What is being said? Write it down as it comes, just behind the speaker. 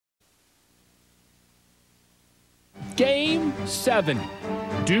Game 7.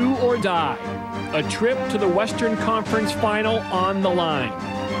 Do or die. A trip to the Western Conference Final on the line.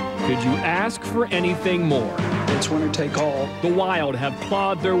 Could you ask for anything more? It's winner take all. The Wild have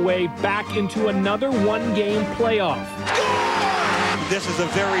clawed their way back into another one-game playoff. This is a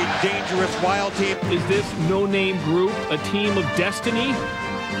very dangerous Wild team. Is this no-name group a team of destiny?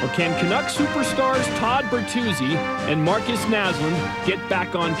 Or can Canucks superstars Todd Bertuzzi and Marcus Naslund get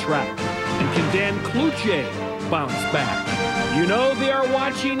back on track? And can Dan Cloutier bounce back? You know they are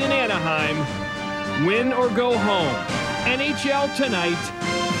watching in Anaheim. Win or go home. NHL Tonight,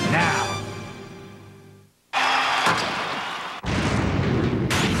 now.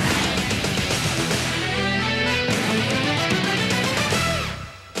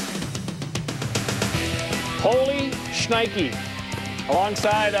 Holy Schneike.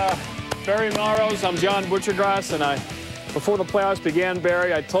 Alongside Barry Melrose, I'm John Butchergrass, and before the playoffs began,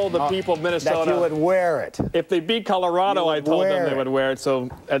 Barry, I told the people of Minnesota that you would wear it. If they beat Colorado, I told them they would wear it. So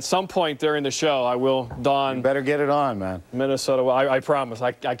at some point during the show, I will don. You better get it on, man. Minnesota. Well, I promise.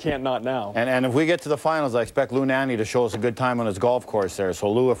 I can't not now. And if we get to the finals, I expect Lou Nanne to show us a good time on his golf course there.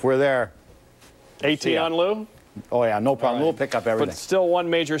 So Lou, if we're there, AT on Lou. Oh, yeah, no problem. Right. We'll pick up everything. But still one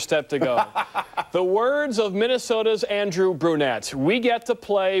major step to go. The words of Minnesota's Andrew Brunette. We get to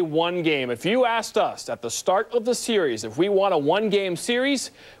play one game. If you asked us at the start of the series if we want a one-game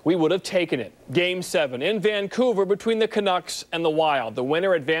series, we would have taken it. Game 7 in Vancouver between the Canucks and the Wild. The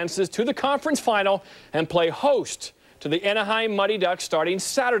winner advances to the conference final and play host to the Anaheim Mighty Ducks starting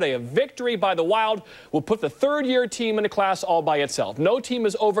Saturday. A victory by the Wild will put the third-year team in a class all by itself. No team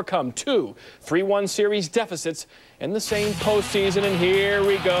has overcome two 3-1 series deficits in the same postseason. And here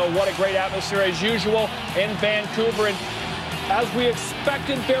we go. What a great atmosphere as usual in Vancouver. And as we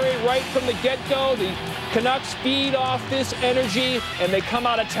expected, Barry, right from the get-go, the Canucks feed off this energy, and they come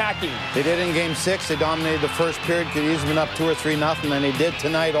out attacking. They did in Game 6. They dominated the first period. Could easily been up 2 or 3-0, and they did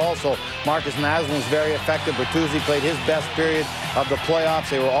tonight also. Marcus Naslund was very effective. Bertuzzi played his best period of the playoffs.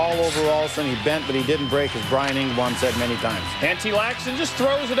 They were all over Olsen. He bent, but he didn't break, as Brian Ingborn said many times. And Laxton just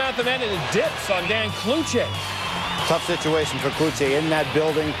throws it at the net, and it dips on Dan Cloutier. Tough situation for Cloutier in that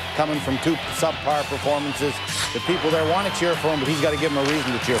building, coming from 2 subpar performances. The people there want to cheer for him, but he's got to give them a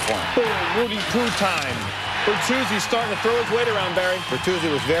reason to cheer for him. Boom, Rudy Poo time. Bertuzzi's starting to throw his weight around, Barry. Bertuzzi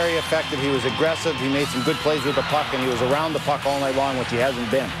was very effective. He was aggressive. He made some good plays with the puck, and he was around the puck all night long, which he hasn't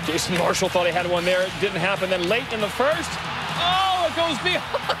been. Jason Marshall thought he had one there. It didn't happen. Then late in the first, oh, it goes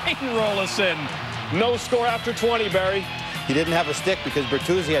behind Rolison. No score after 20, Barry. He didn't have a stick because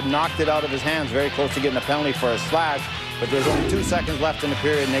Bertuzzi had knocked it out of his hands, very close to getting a penalty for a slash. But there's only 2 seconds left in the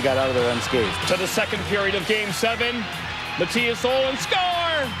period, and they got out of there unscathed. To the second period of Game 7. Matthias Olin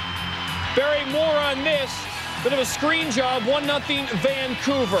score! Barry, more on this. Bit of a screen job, 1-0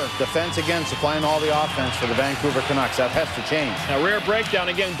 Vancouver. Defense again, supplying all the offense for the Vancouver Canucks. That has to change. A rare breakdown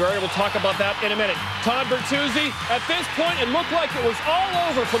again, Barry. We'll talk about that in a minute. Todd Bertuzzi, at this point, it looked like it was all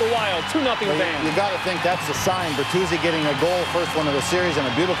over for the Wild. 2-0 Van. You got to think that's the sign. Bertuzzi getting a goal, first one of the series, and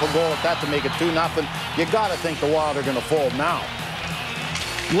a beautiful goal at that to make it 2-0. You got to think the Wild are going to fold now.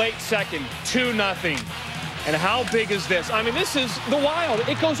 Late second, 2-0. And how big is this? I mean, this is the Wild.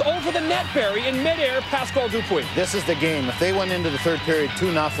 It goes over the net, Barry, in midair, Pascal Dupuis. This is the game. If they went into the third period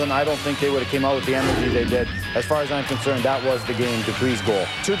 2-0, I don't think they would have came out with the energy they did. As far as I'm concerned, that was the game, Dupuis' goal.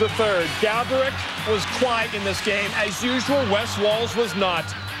 To the third, Gaborik was quiet in this game. As usual, Wes Walz was not.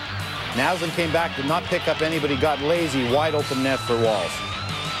 Naslund came back, did not pick up anybody, got lazy, wide open net for Walz.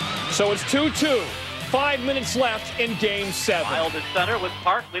 So it's 2-2. 5 minutes left in Game 7. Wild at center with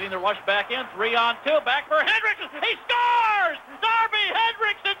Park leading the rush back in. 3-on-2. Back for Hendrickson. He scores! Darby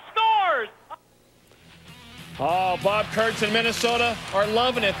Hendrickson scores! Oh, Bob Kurtz in Minnesota are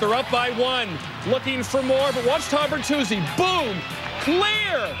loving it. They're up by 1. Looking for more, but watch Todd Bertuzzi. Boom!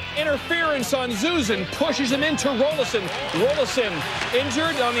 Clear! Interference on Zuzin. Pushes him into Rolison. Rolison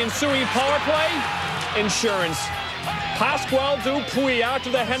injured on the ensuing power play. Insurance. Pascal Dupuis out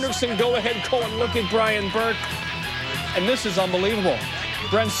to the Hendrickson go-ahead goal, and look at Brian Burke. And this is unbelievable.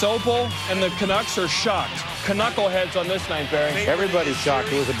 Brent Sopel and the Canucks are shocked. Knuckleheads on this night, Barry. Everybody's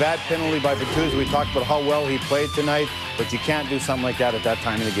shocked. It was a bad penalty by Bertuzzi. We talked about how well he played tonight, but you can't do something like that at that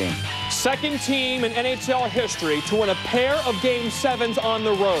time in the game. Second team in NHL history to win a pair of Game 7s on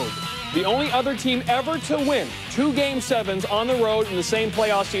the road. The only other team ever to win 2 Game 7s on the road in the same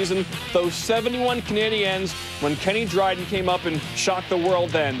playoff season, those 71 Canadiens, when Kenny Dryden came up and shocked the world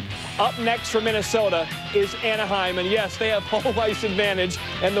then. Up next for Minnesota is Anaheim, and yes, they have home ice advantage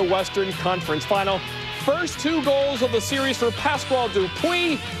in the Western Conference Final. First 2 goals of the series for Pascal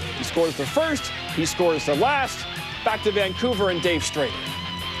Dupuis. He scores the first, he scores the last. Back to Vancouver and Dave Strader.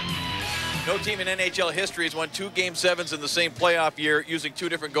 No team in NHL history has won 2 Game 7s in the same playoff year using 2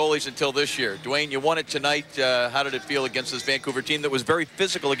 different goalies until this year. Dwayne, you won it tonight. How did it feel against this Vancouver team that was very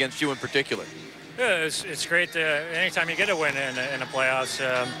physical against you in particular? Yeah, it's great. Anytime you get a win in the playoffs,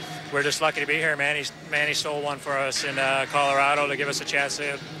 we're just lucky to be here. Manny stole one for us in Colorado to give us a chance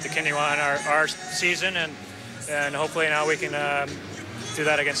to continue on our season, and hopefully now we can do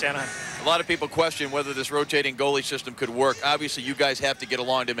that against Anaheim. A lot of people question whether this rotating goalie system could work. Obviously, you guys have to get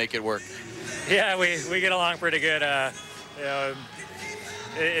along to make it work. Yeah, we get along pretty good. You know,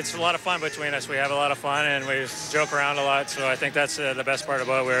 it's a lot of fun between us. We have a lot of fun, and we joke around a lot, so I think that's the best part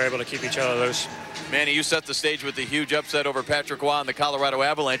about it. We were able to keep each other loose. Manny, you set the stage with the huge upset over Patrick Roy and the Colorado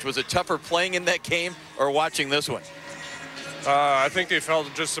Avalanche. Was it tougher playing in that game or watching this one? I think they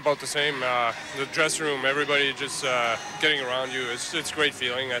felt just about the same. The dressing room, everybody just getting around you. It's a great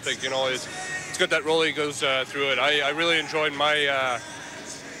feeling. I think, you know, it's good that Rolly goes through it. I really enjoyed my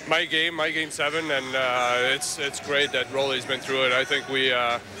game 7, and it's great that Rolly's been through it. I think we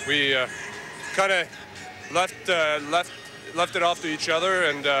kind of left it off to each other,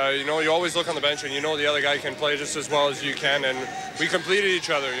 and you know, you always look on the bench and you know the other guy can play just as well as you can, and we completed each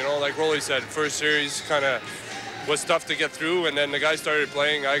other. You know, like Rolly said, first series kind of was tough to get through, and then the guy started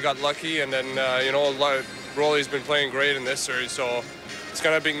playing. I got lucky, and then you know, Rolly's been playing great in this series, so it's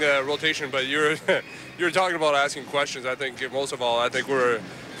kind of being the rotation. But you're talking about asking questions. I think most of all, I think we're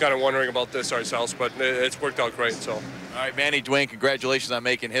kind of wondering about this ourselves, but it's worked out great. So, all right, Manny, Dwayne, congratulations on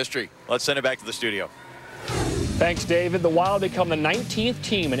making history. Let's send it back to the studio. Thanks, David. The Wild become the 19th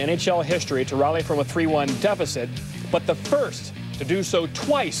team in NHL history to rally from a 3-1 deficit, but the first to do so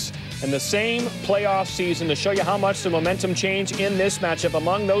twice in the same playoff season. To show you how much the momentum changed in this matchup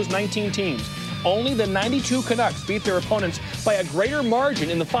among those 19 teams, only the 92 Canucks beat their opponents by a greater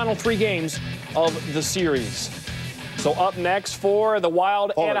margin in the final 3 games of the series. So up next for the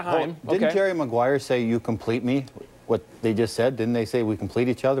Wild, Anaheim. Didn't Jerry Maguire say, "You complete me"? What they just said, didn't they say we complete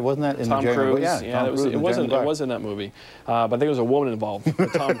each other? Wasn't that in Tom the Jerry Cruise? Maguire? Yeah, it was in that movie. But I think there was a woman involved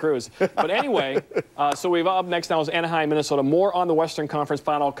with Tom Cruise. But anyway, so we've up next now is Anaheim, Minnesota. More on the Western Conference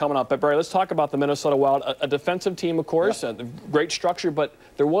Final coming up. But Barry, let's talk about the Minnesota Wild, a defensive team, of course, great structure. But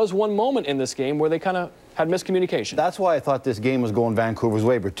there was one moment in this game where they kind of had miscommunication. That's why I thought this game was going Vancouver's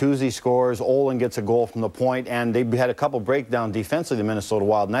way. Bertuzzi scores, Olin gets a goal from the point, and they had a couple breakdown defensively, the Minnesota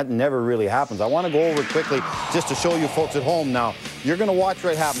Wild, and that never really happens. I want to go over it quickly just to show you folks at home now. You're going to watch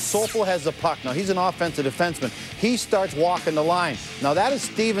what happens. Sopel has the puck. Now, he's an offensive defenseman. He starts walking the line. Now, that is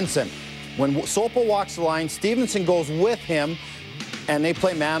Stevenson. When Sopel walks the line, Stevenson goes with him, and they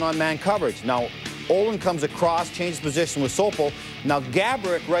play man-on-man coverage. Now, Olin comes across, changes position with Sopel. Now,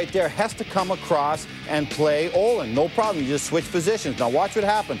 Gaborik right there has to come across and play Olin. No problem. You just switch positions. Now, watch what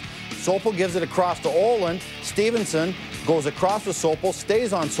happens. Sopel gives it across to Olin. Stevenson goes across to Sopel,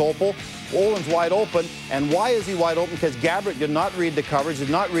 stays on Sopel. Olin's wide open. And why is he wide open? Because Gaborik did not read the coverage, did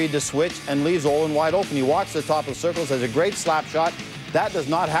not read the switch, and leaves Olin wide open. He walks to the top of the circles, has a great slap shot. That does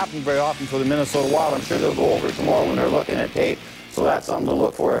not happen very often for the Minnesota Wild. I'm sure they'll go over it tomorrow when they're looking at tape. So that's something to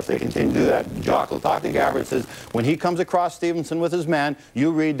look for if they continue to do that. Jock will talk to Gaborik, says, when he comes across Stevenson with his man, you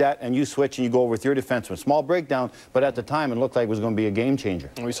read that and you switch and you go over with your defenseman. Small breakdown, but at the time it looked like it was going to be a game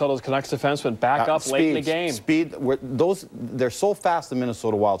changer. And we saw those Canucks defensemen back up late in the game. Speed, they're so fast, the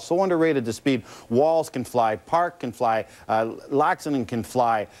Minnesota Wild, so underrated to speed. Walls can fly, Park can fly, Laxinen can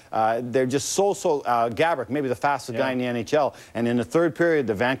fly. They're just so Gaborik, maybe the fastest guy in the NHL. And in the third period,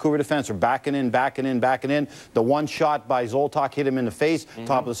 the Vancouver defense are backing in. The one shot by Zoltak hit him in the face,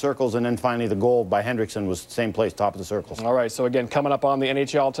 top of the circles, and then finally the goal by Hendrickson was same place, top of the circles. All right, so again, coming up on the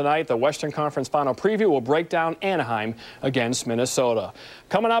NHL tonight, the Western Conference Final Preview will break down Anaheim against Minnesota.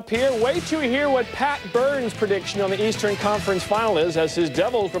 Coming up here, wait till you hear what Pat Burns' prediction on the Eastern Conference Final is as his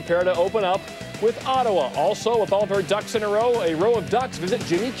Devils prepare to open up with Ottawa. Also, with all of her ducks in a row of ducks, visit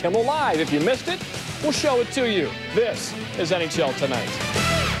Jimmy Kimmel Live. If you missed it, we'll show it to you. This is NHL Tonight.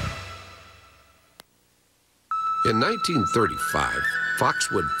 In 1935,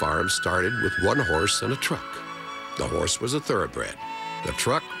 Foxwood Farm started with one horse and a truck. The horse was a thoroughbred, the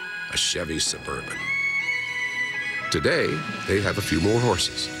truck a Chevy Suburban. Today, they have a few more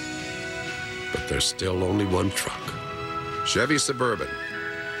horses, but there's still only one truck. Chevy Suburban.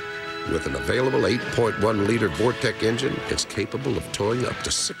 With an available 8.1-liter Vortec engine, it's capable of towing up to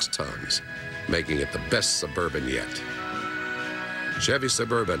 6 tons, making it the best Suburban yet. Chevy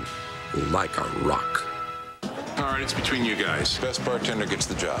Suburban, like a rock. All right, it's between you guys. Best bartender gets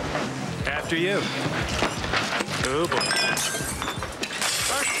the job. After you. Oh, boy.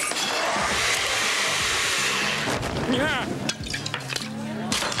 Yeah.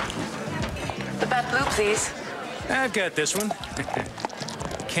 The bat blue, please. I've got this one.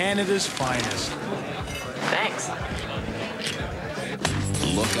 Canada's finest. Thanks.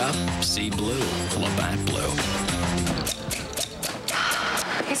 Look up, see blue. Labatt Blue.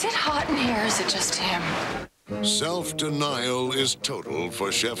 Is it hot in here or is it just him? Self-denial is total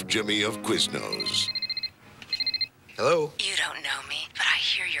for Chef Jimmy of Quiznos. Hello? You don't know me, but I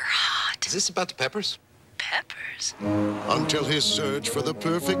hear you're hot. Is this about the peppers? Peppers? Until his search for the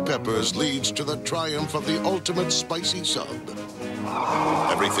perfect peppers leads to the triumph of the ultimate spicy sub.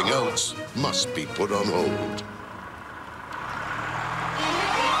 Everything else must be put on hold.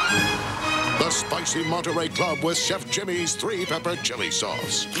 The Spicy Monterey Club with Chef Jimmy's 3-pepper chili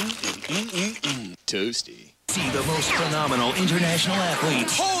sauce. Toasty. See the most phenomenal international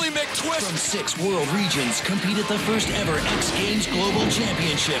athletes. Holy McTwist! From 6 world regions compete at the first ever X Games Global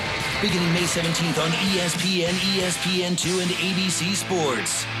Championship. Beginning May 17th on ESPN, ESPN2, and ABC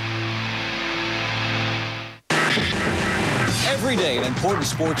Sports. Every day, an important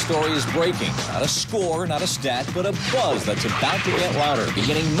sports story is breaking. Not a score, not a stat, but a buzz that's about to get louder.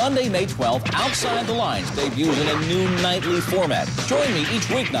 Beginning Monday, May 12th, Outside the Lines debuts in a new nightly format. Join me each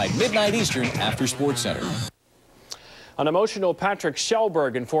weeknight, midnight Eastern, after SportsCenter. An emotional Patrick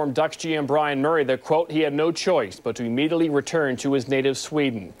Kjellberg informed Ducks GM Brian Murray that, quote, he had no choice but to immediately return to his native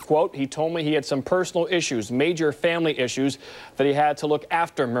Sweden. Quote, he told me he had some personal issues, major family issues that he had to look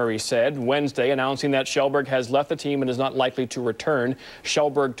after, Murray said Wednesday, announcing that Kjellberg has left the team and is not likely to return.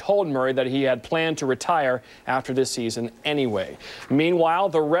 Kjellberg told Murray that he had planned to retire after this season anyway. Meanwhile,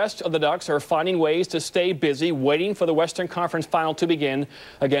 the rest of the Ducks are finding ways to stay busy, waiting for the Western Conference Final to begin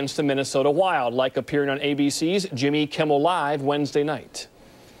against the Minnesota Wild, like appearing on ABC's Jimmy Kimmel Live Wednesday night.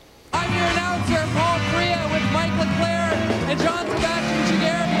 I'm your announcer, Paul Kariya, with Mike LeClaire and John Sebastian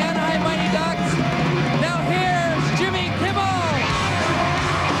Giguère, the Anaheim Mighty Ducks. Now here's Jimmy Kimmel.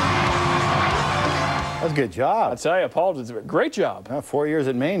 That's a good job. I tell you, Paul did a great job. 4 years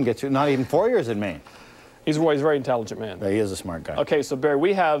at Maine gets you, not even 4 years at Maine. He's a very intelligent man. Yeah, he is a smart guy. Okay, so Barry,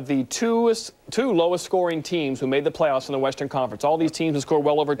 we have the two lowest scoring teams who made the playoffs in the Western Conference. All these teams have scored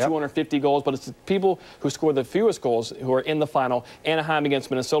well over 250 goals, but it's the people who score the fewest goals who are in the final. Anaheim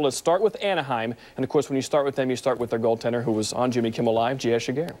against Minnesota. Let's start with Anaheim. And, of course, when you start with them, you start with their goaltender who was on Jimmy Kimmel Live, J.S.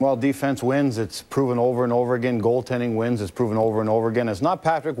 Giguère. Well, defense wins. It's proven over and over again. Goaltending wins. It's proven over and over again. It's not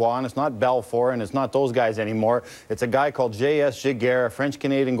Patrick Waugh, it's not Belfour, and it's not those guys anymore. It's a guy called J.S. Giguère, a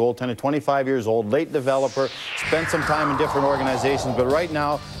French-Canadian goaltender, 25 years old, late developer, spent some time in different organizations, but right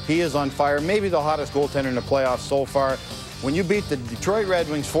now he is on fire. Maybe the hottest goaltender in the playoffs so far. When you beat the Detroit Red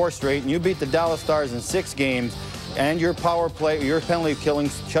Wings 4 straight and you beat the Dallas Stars in 6 games, and your power play, your penalty killing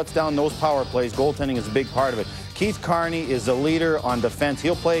shuts down those power plays, goaltending is a big part of it. Keith Carney is the leader on defense.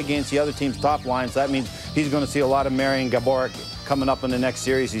 He'll play against the other team's top lines. That means he's going to see a lot of Marian Gaborik coming up in the next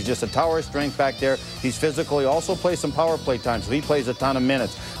series. He's just a tower of strength back there. He's physical. He also plays some power play time, so he plays a ton of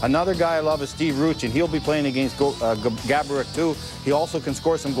minutes. Another guy I love is Steve Ruchin. He'll be playing against Gaborik too. He also can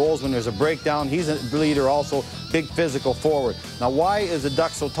score some goals when there's a breakdown. He's a leader also, big physical forward. Now, why is the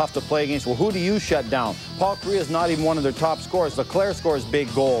Ducks so tough to play against? Well, who do you shut down? Paul Kariya is not even one of their top scorers. LeClaire scores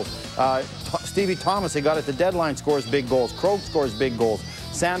big goals. Stevie Thomas, they got at the deadline, scores big goals. Krog scores big goals.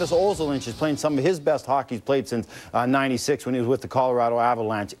 Sandis Ozolinsh is playing some of his best hockey he's played since '96 when he was with the Colorado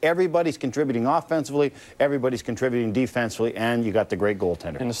Avalanche. Everybody's contributing offensively, everybody's contributing defensively, and you got the great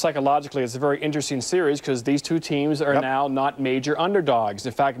goaltender. And psychologically, it's a very interesting series because these two teams are now not major underdogs.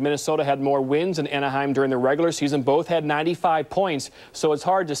 In fact, Minnesota had more wins than Anaheim during the regular season. Both had 95 points, so it's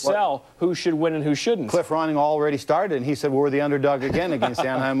hard to sell who should win and who shouldn't. Cliff Ronning already started, and he said we're the underdog again against the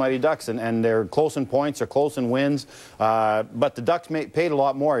Anaheim Mighty Ducks, and they're close in points, they're close in wins, but the Ducks paid a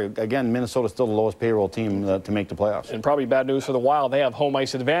lot more. Again, Minnesota's still the lowest payroll team to make the playoffs. And probably bad news for the Wild. They have home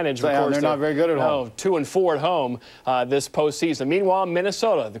ice advantage. Of course, they're not very good at home. 2-4 at home this postseason. Meanwhile,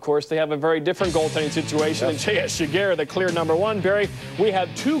 Minnesota, of course, they have a very different goaltending situation. And J.S. Giguère, the clear #1. Barry, we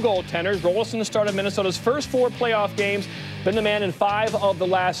have 2 goaltenders. Rolison started Minnesota's first 4 playoff games, been the man in 5 of the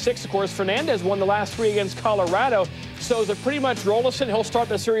last 6. Of course, Fernandez won the last 3 against Colorado. So is it pretty much Rolison? He'll start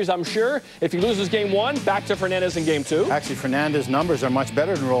the series, I'm sure. If he loses game 1, back to Fernandez in game 2. Actually, Fernandez's numbers are much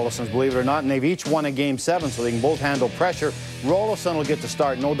better than Rolison's, believe it or not, and they've each won a game 7, so they can both handle pressure. Rolison will get to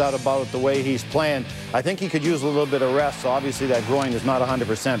start, no doubt about it, the way he's playing. I think he could use a little bit of rest, so obviously that groin is not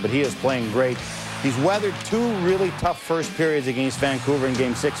 100%, but he is playing great. He's weathered 2 really tough first periods against Vancouver in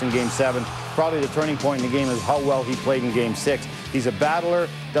Game 6 and Game 7. Probably the turning point in the game is how well he played in Game 6. He's a battler,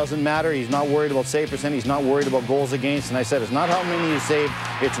 doesn't matter. He's not worried about save percent. He's not worried about goals against. And I said, it's not how many you save,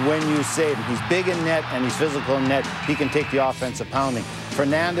 it's when you save. He's big in net and he's physical in net. He can take the offensive pounding.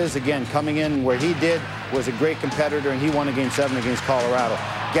 Fernandez, again, coming in where he did, was a great competitor, and he won a Game 7 against Colorado.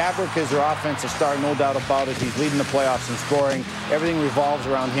 Gabrick is their offensive star, no doubt about it. He's leading the playoffs in scoring. Everything revolves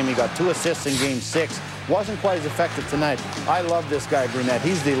around him. He got 2 assists in Game 6. Wasn't quite as effective tonight. I love this guy, Brunette.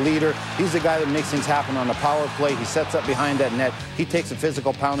 He's the leader. He's the guy that makes things happen on the power play. He sets up behind that net. He takes a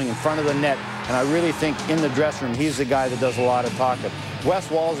physical pounding in front of the net. And I really think in the dressing room, he's the guy that does a lot of talking. Wes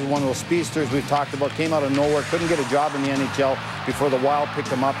Walz is one of those speedsters we've talked about. Came out of nowhere, couldn't get a job in the NHL before the Wild picked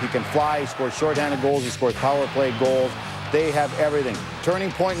him up. He can fly. He scores shorthanded goals. He scores power play goals. They have everything.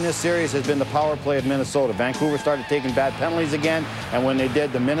 Turning point in this series has been the power play of Minnesota. Vancouver started taking bad penalties again, and when they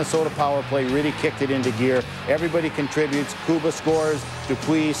did, the Minnesota power play really kicked it into gear. Everybody contributes. Kuba scores,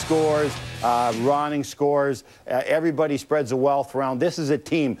 Dupuis scores, Ronning scores. Everybody spreads the wealth around. This is a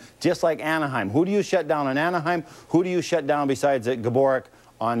team just like Anaheim. Who do you shut down in Anaheim? Who do you shut down besides Gaborik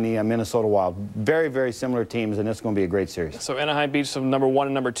on the Minnesota Wild? Very, very similar teams, and it's going to be a great series. So Anaheim beats some number 1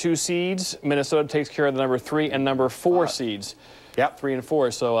 and number 2 seeds. Minnesota takes care of the number 3 and number 4 seeds. Yep. 3 and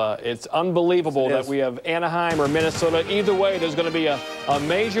 4. So it's unbelievable that we have Anaheim or Minnesota. Either way, there's going to be a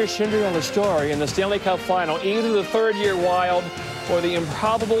major Cinderella story in the Stanley Cup final, either the third-year Wild or the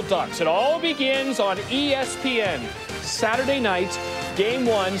improbable Ducks. It all begins on ESPN Saturday night, Game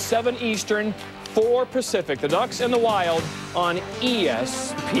 1, 7 Eastern, 4 Pacific. The Ducks and the Wild on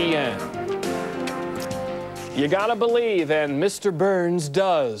ESPN. You gotta believe, and Mr. Burns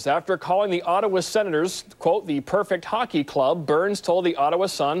does. After calling the Ottawa Senators, quote, the perfect hockey club, Burns told the Ottawa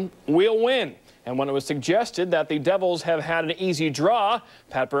Sun, we'll win. And when it was suggested that the Devils have had an easy draw,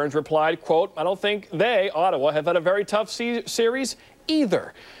 Pat Burns replied, quote, I don't think they, Ottawa, have had a very tough series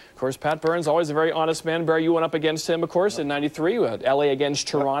either. Of course, Pat Burns, always a very honest man. Barry, you went up against him, of course, in '93, LA against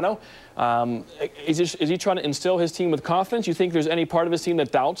Toronto. Is he trying to instill his team with confidence? You think there's any part of his team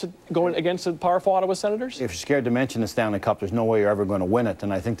that doubts going against the powerful Ottawa Senators? If you're scared to mention the Stanley Cup, there's no way you're ever going to win it.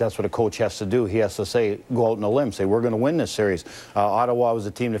 And I think that's what a coach has to do. He has to say, go out on a limb, say, we're going to win this series. Ottawa was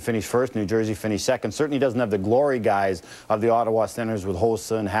the team that finished first. New Jersey finished second. Certainly doesn't have the glory guys of the Ottawa Senators with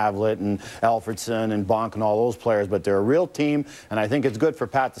Hossa and Havlet and Alfredson and Bonk and all those players. But they're a real team. And I think it's good for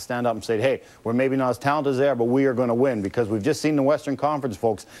Pat to stand up and say, hey, we're maybe not as talented as they are, but we are going to win. Because we've just seen the Western Conference,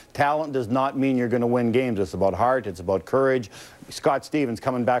 folks. Talent does not mean you're going to win games. It's about heart. It's about courage. Scott Stevens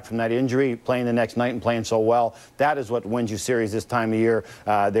coming back from that injury, playing the next night and playing so well. That is what wins you series this time of year.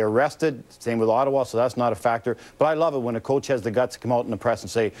 They're rested. Same with Ottawa, so that's not a factor. But I love it when a coach has the guts to come out in the press and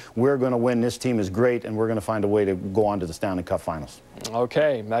say, we're going to win. This team is great, and we're going to find a way to go on to the Stanley Cup Finals.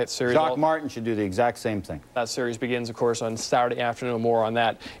 Okay, that series. Jacques Martin should do the exact same thing. That series begins, of course, on Saturday afternoon. More on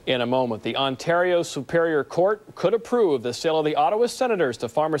that in a moment. The Ontario Superior Court could approve the sale of the Ottawa Senators to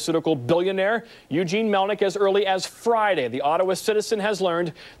pharmaceutical billionaire Eugene Melnyk as early as Friday. The Ottawa Citizen has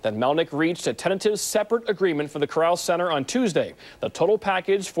learned that Melnyk reached a tentative separate agreement for the Corral Center on Tuesday. The total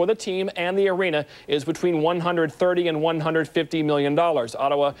package for the team and the arena is between $130 and $150 million.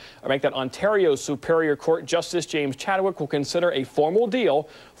 Ottawa, or make that Ontario Superior Court Justice James Chadwick will consider a formal deal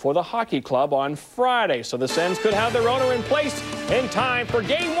for the hockey club on Friday. So the Sens could have their owner in place in time for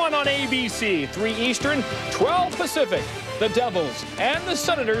Game 1 on ABC, 3 Eastern, 12 Pacific. The Devils and the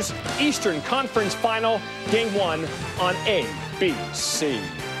Senators Eastern Conference Final, Game 1 on ABC.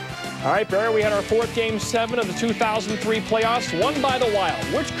 All right, Barry, we had our 4th Game 7 of the 2003 playoffs, won by the Wild.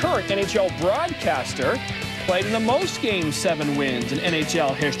 Which current NHL broadcaster played in the most Game 7 wins in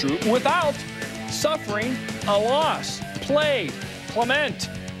NHL history without suffering a loss? Played. Clement,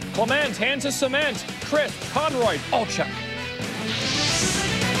 hands of cement. Chris, Conroy, Olchuk.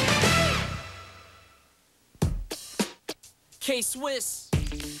 K-Swiss.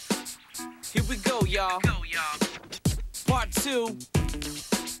 Here we go, y'all. Part 2.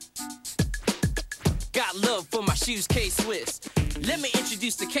 Got love for my shoes, K-Swiss. Let me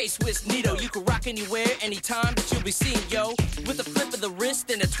introduce the K-Swiss Nito. You can rock anywhere, anytime that you'll be seen, yo. With a flip of the wrist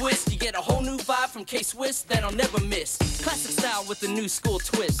and a twist, you get a whole new vibe from K-Swiss that I'll never miss. Classic style with a new school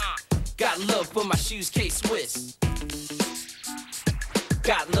twist. Got love for my shoes, K-Swiss.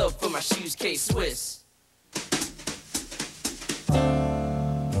 Got love for my shoes, K-Swiss.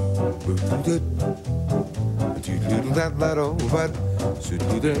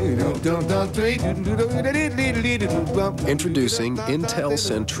 Introducing Intel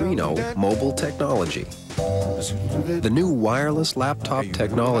Centrino mobile technology. The new wireless laptop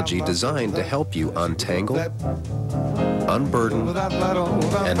technology designed to help you untangle, unburden,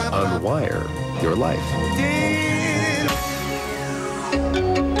 and unwire your life.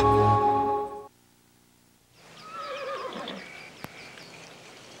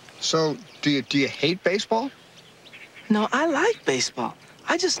 So, do you hate baseball? No, I like baseball.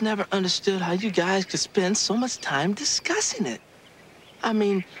 I just never understood how you guys could spend so much time discussing it. I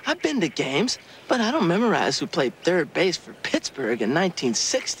mean, I've been to games, but I don't memorize who played third base for Pittsburgh in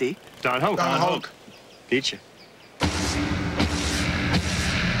 1960. Don Hoke. Don Hoke. Beat you.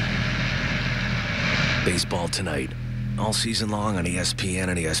 Baseball Tonight, all season long on ESPN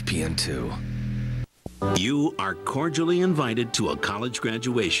and ESPN2. You are cordially invited to a college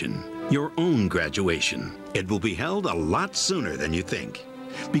graduation, your own graduation. It will be held a lot sooner than you think.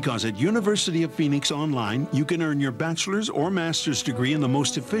 Because at University of Phoenix Online, you can earn your bachelor's or master's degree in the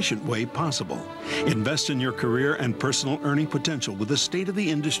most efficient way possible. Invest in your career and personal earning potential with a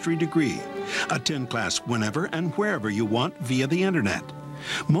state-of-the-industry degree. Attend class whenever and wherever you want via the internet.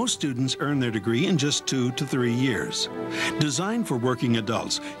 Most students earn their degree in just 2 to 3 years. Designed for working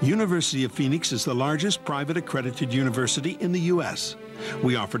adults, University of Phoenix is the largest private accredited university in the U.S.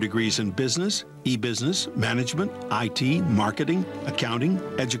 We offer degrees in business, e-business, management, IT, marketing, accounting,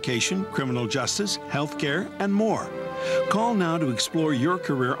 education, criminal justice, healthcare, and more. Call now to explore your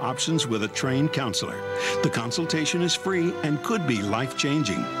career options with a trained counselor. The consultation is free and could be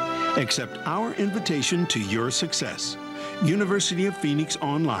life-changing. Accept our invitation to your success. University of Phoenix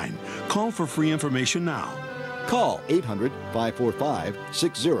Online. Call for free information now. Call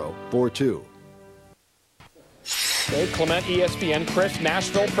 800-545-6042. Dave Clement, ESPN, Chris,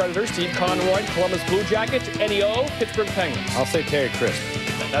 Nashville Predators, Steve Conroy, Columbus Blue Jackets, Eddie O, Pittsburgh Penguins. I'll say Terry Crisp.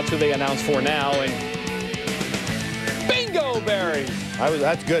 That's who they announced for now. And bingo, Barry.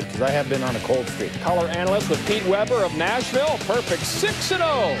 That's good because I have been on a cold streak. Color analyst with Pete Weber of Nashville, perfect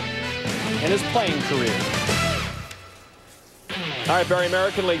 6-0 in his playing career. All right, Barry,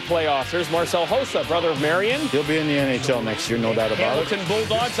 American League playoffs. There's Marcel Hossa, brother of Marion. He'll be in the NHL next year, no doubt about it. Hamilton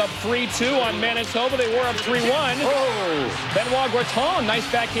Bulldogs up 3-2 on Manitoba. They were up 3-1. Oh. Benoit Gratton, nice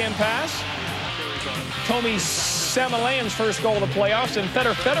backhand pass. Tomi Samalayin's first goal of the playoffs, and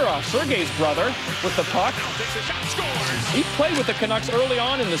Fedor Fedorov, Sergei's brother, with the puck. He played with the Canucks early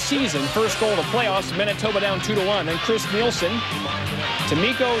on in the season. First goal of the playoffs, Manitoba down 2-1. Then Chris Nielsen to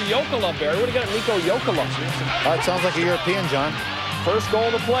Mikko Jokela, Barry. What do you got at Mikko Jokela? It sounds like a European, John. First goal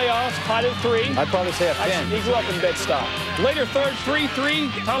of the playoffs, tied at 3. I'd probably say a Finn. He grew up in Bed-Stuy. Later third,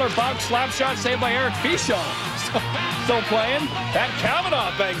 3-3. Tyler Bouck slap shot saved by Eric Bischoff. Still playing. Pat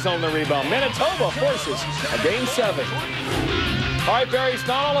Kavanaugh bangs on the rebound. Manitoba forces a Game 7. All right, Barry, it's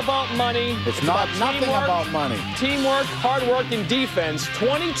not all about money. It's not nothing about money. Teamwork, hard work, and defense.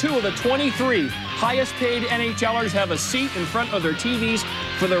 22 of the 23 highest-paid NHLers have a seat in front of their TVs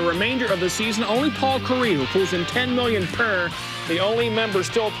for the remainder of the season. Only Paul Kariya, who pulls in $10 million per, the only member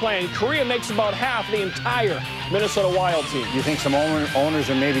still playing. Kariya makes about half the entire Minnesota Wild team. You think some owners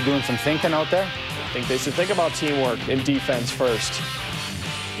are maybe doing some thinking out there? I think they should think about teamwork and defense first.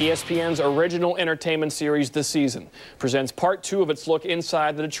 ESPN's original entertainment series this season presents part 2 of its look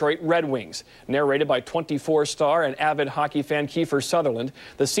inside the Detroit Red Wings. Narrated by 24-star and avid hockey fan Kiefer Sutherland,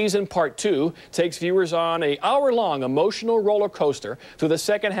 the season part 2 takes viewers on an hour-long emotional roller coaster through the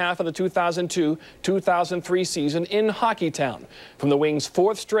second half of the 2002-2003 season in Hockeytown. From the Wings'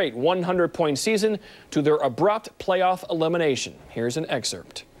 4th straight 100-point season to their abrupt playoff elimination. Here's an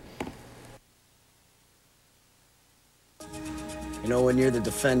excerpt. You know, when you're the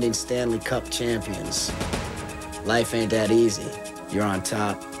defending Stanley Cup champions, life ain't that easy. You're on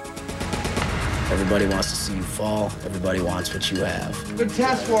top. Everybody wants to see you fall. Everybody wants what you have. Good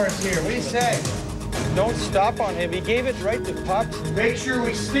test for us here. What do you say? Don't stop on him. He gave it right to pucks. Make sure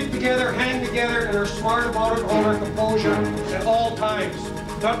we stick together, hang together, and are smart about it, hold our composure at all times.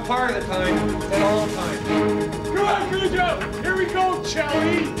 Not part of the time, at all times. Come on, good job. Here we go,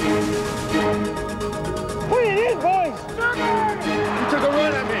 Charlie. Put it in, boys. You took a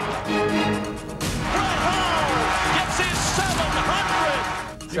run at me. Gets his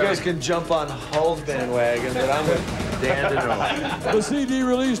 700th. You guys can jump on Hull's bandwagon, but I'm with Dan DeNoe. The CD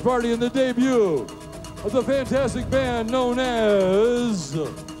release party and the debut of the fantastic band known as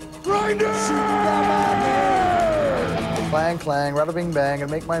Grinders! Clang, clang, rada-bing, bang, and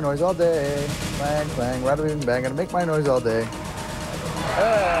make my noise all day. Clang, clang, rada-bing, bang, and make my noise all day.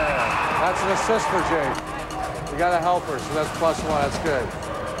 That's an assist for Jake. We got a helper, so that's +1. That's good.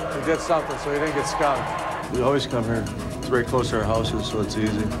 He did something, so he didn't get skunked. We always come here. It's very close to our houses, so it's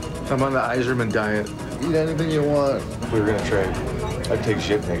easy. I'm on the Iserman diet. Eat anything you want. If we were gonna trade, I'd take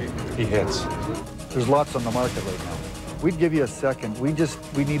Zhitnik. He hits. There's lots on the market right now. We'd give you a second. We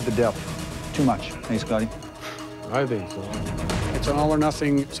need the depth. Too much. Hey, Scotty. I think so. It's an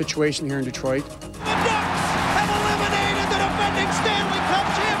all-or-nothing situation here in Detroit. The Ducks have eliminated the defending Stanley Cup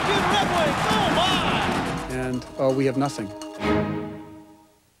champion Red Wings. Oh, my! And we have nothing.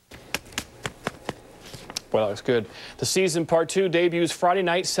 Well, that's good. The season part 2 debuts Friday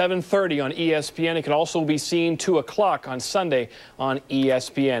night, 7:30 on ESPN. It can also be seen 2 o'clock on Sunday on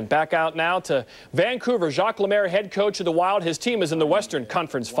ESPN. Back out now to Vancouver. Jacques Lemaire, head coach of the Wild. His team is in the Western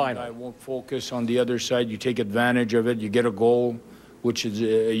Conference Final. I won't focus on the other side. You take advantage of it. You get a goal, which is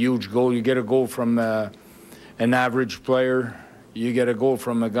a huge goal. You get a goal from an average player. You get a goal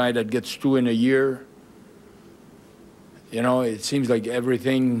from a guy that gets 2 in a year. You know, it seems like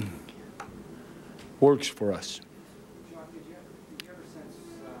everything works for us. Jacques, did you ever sense 2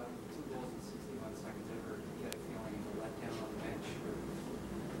 goals in 61 seconds ever get a feeling of a letdown on the bench?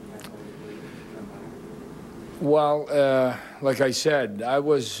 Well, like I said, I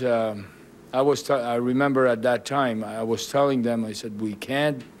remember at that time, I was telling them, I said, we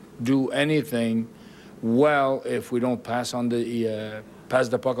can't do anything well if we don't pass the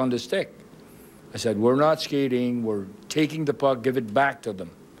puck on the stick. I said, we're not skating, we're taking the puck, give it back to them.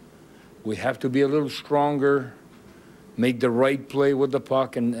 We have to be a little stronger, make the right play with the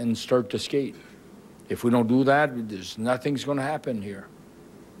puck, and start to skate. If we don't do that, nothing's going to happen here.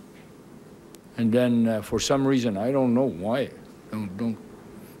 And then, for some reason, I don't know why.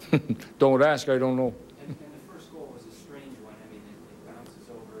 Don't ask. I don't know. And the first goal was a strange one. I mean, it bounces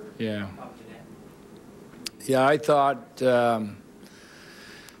over up the net. Yeah, I thought.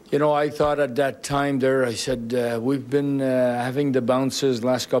 You know, I thought at that time there, I said, we've been having the bounces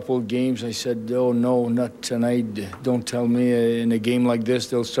last couple of games. I said, oh, no, not tonight. Don't tell me in a game like this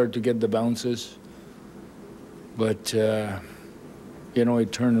they'll start to get the bounces. But, you know,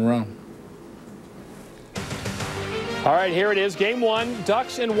 it turned around. All right, here it is. Game 1,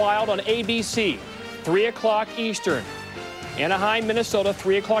 Ducks and Wild on ABC, 3 o'clock Eastern. Anaheim, Minnesota,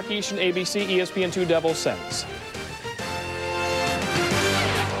 3 o'clock Eastern, ABC, ESPN2 Devils Sens.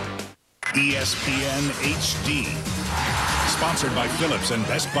 ESPN HD. Sponsored by Phillips and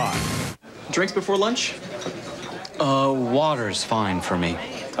Best Buy. Drinks before lunch? Water's fine for me.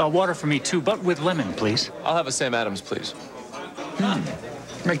 Water for me too, but with lemon, please. I'll have a Sam Adams, please.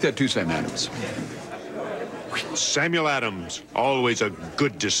 Make that 2 Sam Adams. Samuel Adams, always a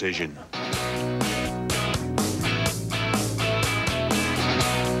good decision.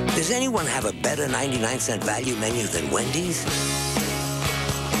 Does anyone have a better 99-cent value menu than Wendy's?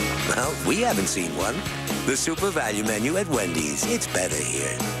 Well, we haven't seen one. The super value menu at Wendy's. It's better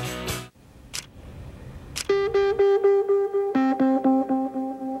here.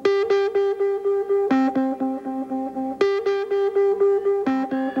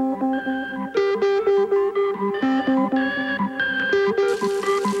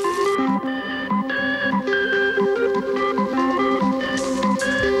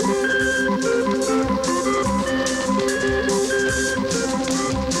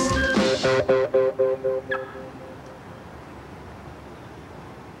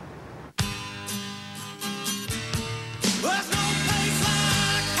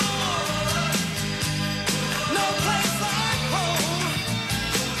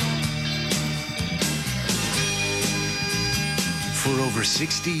 For over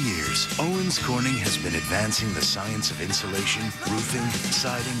 60 years, Owens Corning has been advancing the science of insulation, roofing,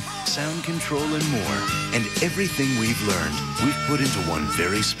 siding, sound control, and more. And everything we've learned, we've put into one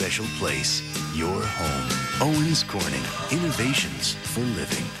very special place, your home. Owens Corning, innovations for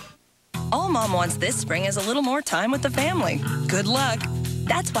living. All Mom wants this spring is a little more time with the family. Good luck.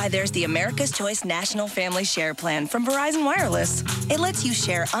 That's why there's the America's Choice National Family Share Plan from Verizon Wireless. It lets you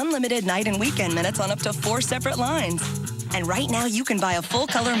share unlimited night and weekend minutes on up to 4 separate lines. And right now, you can buy a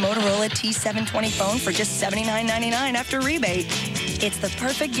full-color Motorola T720 phone for just $79.99 after rebate. It's the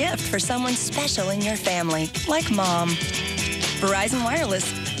perfect gift for someone special in your family, like Mom. Verizon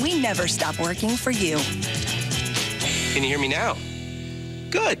Wireless, we never stop working for you. Can you hear me now?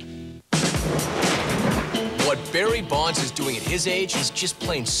 Good. What Barry Bonds is doing at his age is just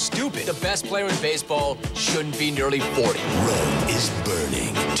plain stupid. The best player in baseball shouldn't be nearly 40. Rome is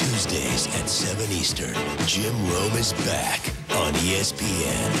burning. Tuesdays at 7 Eastern. Jim Rome is back on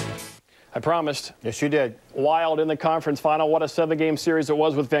ESPN. I promised. Yes, you did. Wild in the conference final. What a 7-game series it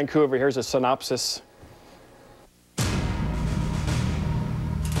was with Vancouver. Here's a synopsis.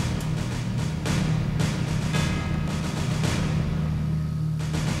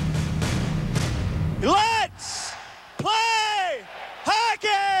 Let's play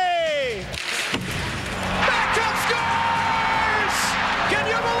hockey! Backup scores! Can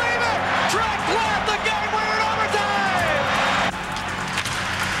you believe it? Trent led the game winner in overtime!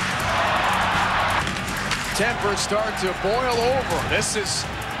 Tempered start to boil over. This is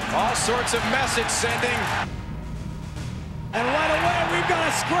all sorts of message sending. And right away, we've got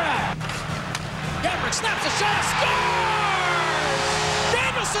a scrap. Gabrick snaps a shot, scores!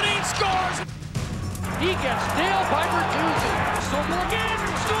 Daniel Sedin scores! He gets nailed by Bertuzzi. Sobel again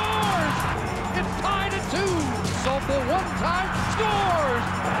scores! It's tied at 2. Sobel one time scores!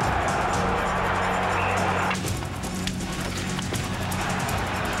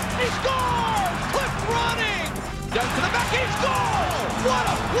 He scores! Cliff running! Down to the back, he scores! What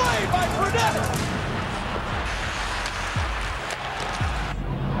a play by Fernandez!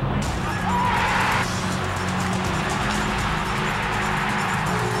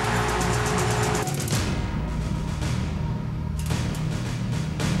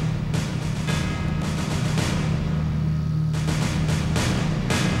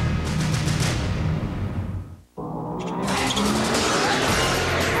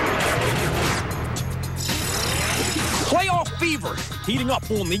 Playoff fever heating up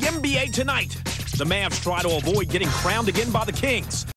on the NBA tonight. The Mavs try to avoid getting crowned again by the Kings.